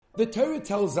The Torah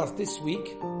tells us this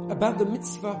week about the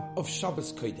mitzvah of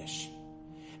Shabbos Kodesh.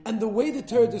 And the way the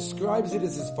Torah describes it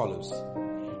is as follows.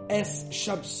 Es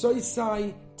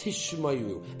Shabsoisai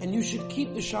Tishmayu. And you should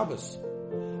keep the Shabbos.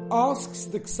 Asks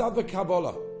the Ksava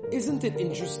Kabbalah, isn't it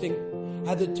interesting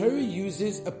how the Torah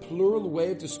uses a plural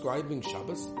way of describing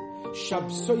Shabbos?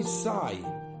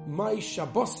 Shabsoisai, my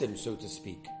Shabbosim, so to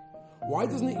speak. Why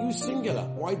doesn't it use singular?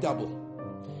 Why double?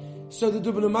 So the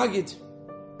Dubno Maggid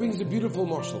brings a beautiful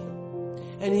mashal,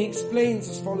 and he explains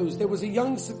as follows. There was a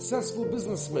young successful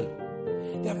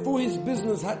businessman that for his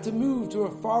business had to move to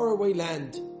a faraway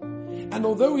land. And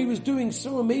although he was doing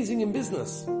so amazing in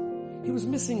business, he was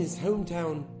missing his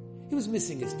hometown, he was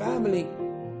missing his family,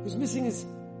 he was missing his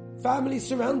family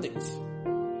surroundings.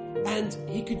 And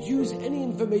he could use any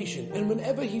information, and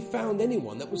whenever he found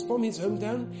anyone that was from his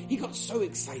hometown, he got so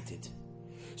excited.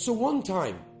 So one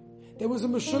time, there was a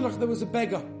mashulach, there was a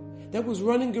beggar that was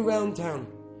running around town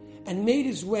and made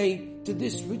his way to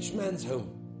this rich man's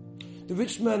home. The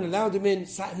rich man allowed him in,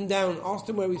 sat him down, asked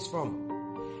him where he's from.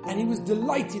 And he was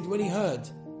delighted when he heard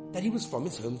that he was from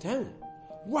his hometown.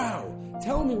 Wow,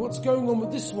 tell me what's going on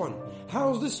with this one.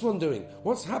 How's this one doing?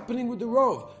 What's happening with the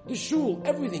Rav, the shul,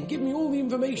 everything. Give me all the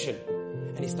information.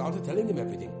 And he started telling him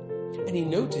everything. And he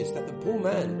noticed that the poor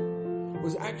man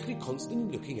was actually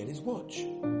constantly looking at his watch.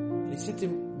 And he said to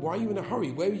him, why are you in a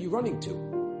hurry? Where are you running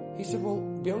to? He said, well,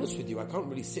 to be honest with you, I can't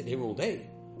really sit here all day.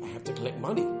 I have to collect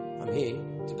money. I'm here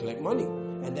to collect money.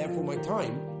 And therefore my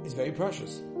time is very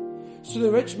precious. So the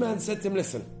rich man said to him,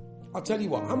 listen, I'll tell you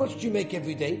what, how much do you make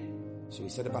every day? So he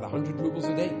said, about 100 rubles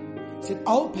a day. He said,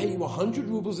 I'll pay you 100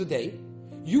 rubles a day.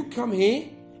 You come here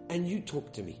and you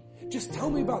talk to me. Just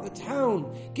tell me about the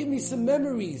town. Give me some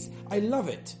memories. I love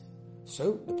it.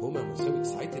 So the poor man was so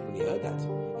excited when he heard that.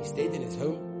 He stayed in his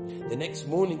home. The next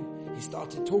morning, he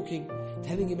started talking,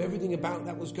 telling him everything about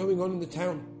that was going on in the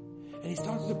town. And he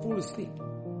started to fall asleep.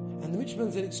 And the rich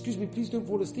man said, excuse me, please don't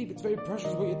fall asleep. It's very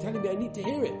precious what you're telling me. I need to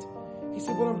hear it. He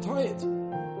said, well, I'm tired.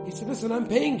 He said, listen, I'm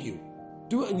paying you.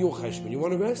 Do it on your cheshbon. You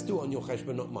want to rest? Do it on your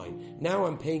cheshbon, not mine. Now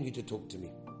I'm paying you to talk to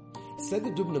me. Said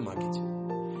the Dubno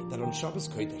Maggid that on Shabbos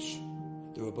Kodesh,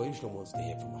 the Rebbeinu Shalom wants to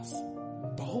hear from us.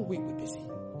 The whole week we're busy.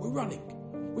 We're running.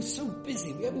 We're so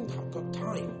busy. We haven't got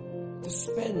time to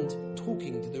spend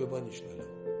talking to the Rebbeinu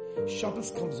Shalom.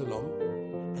 Shabbos comes along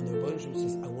and the Rebbeinu Shalom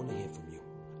says, I want to hear from you.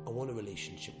 I want a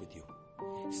relationship with you.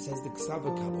 Says the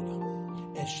Ksava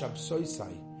Kabbalah, Es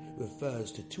Shabsoisai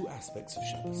refers to two aspects of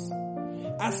Shabbos.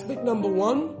 Aspect number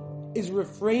one is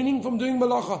refraining from doing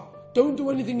malacha. Don't do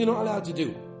anything you're not allowed to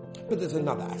do. But there's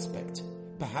another aspect,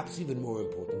 perhaps even more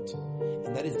important,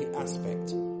 and that is the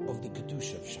aspect of the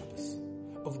Kedusha of Shabbos,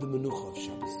 of the Menucha of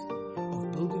Shabbos,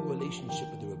 of building a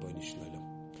relationship with the Rebbeinu Shalom.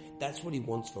 That's what he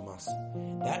wants from us.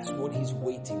 That's what he's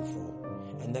waiting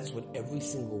for. And that's what every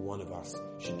single one of us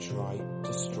should try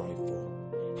to strive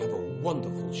for. Have a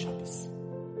wonderful Shabbos.